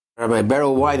Rabbi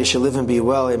Beryl White, he should live and be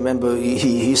well. I remember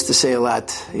he used to say a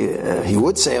lot, he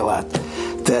would say a lot,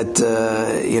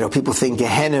 that, people think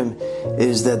Gehenna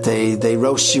is that they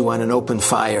roast you on an open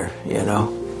fire,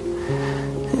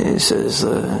 He says,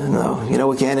 no. You know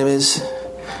what Gehenna is?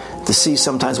 To see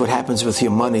sometimes what happens with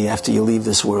your money after you leave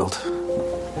this world.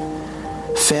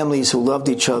 Families who loved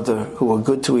each other, who were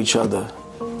good to each other.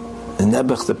 In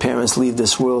Nebuch, the parents leave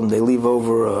this world and they leave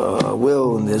over a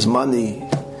will and there's money.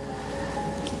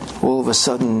 All of a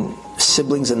sudden,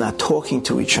 siblings are not talking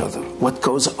to each other. What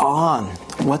goes on?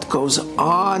 What goes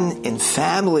on in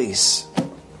families?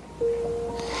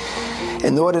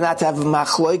 In order not to have a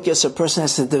machloikis, a person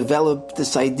has to develop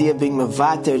this idea of being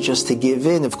mevater, just to give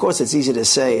in. Of course, it's easy to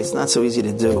say. It's not so easy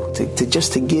to do.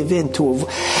 To give in.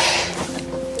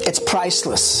 It's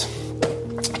priceless.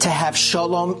 To have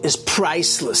shalom is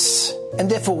priceless. And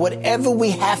therefore, whatever we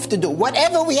have to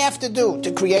do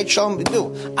to create shalom, we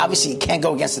do. Obviously, you can't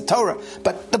go against the Torah.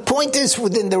 But the point is,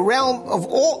 within the realm of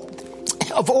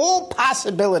all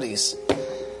possibilities,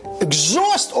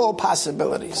 exhaust all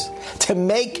possibilities to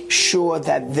make sure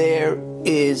that there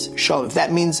is shalom. If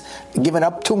that means giving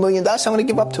up $2 million, I'm going to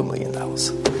give up $2 million.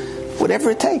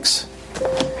 Whatever it takes.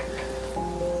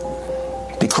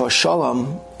 Because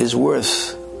shalom is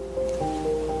worth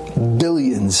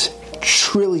billions,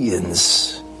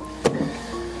 trillions.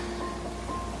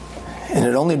 And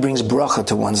it only brings bracha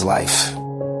to one's life.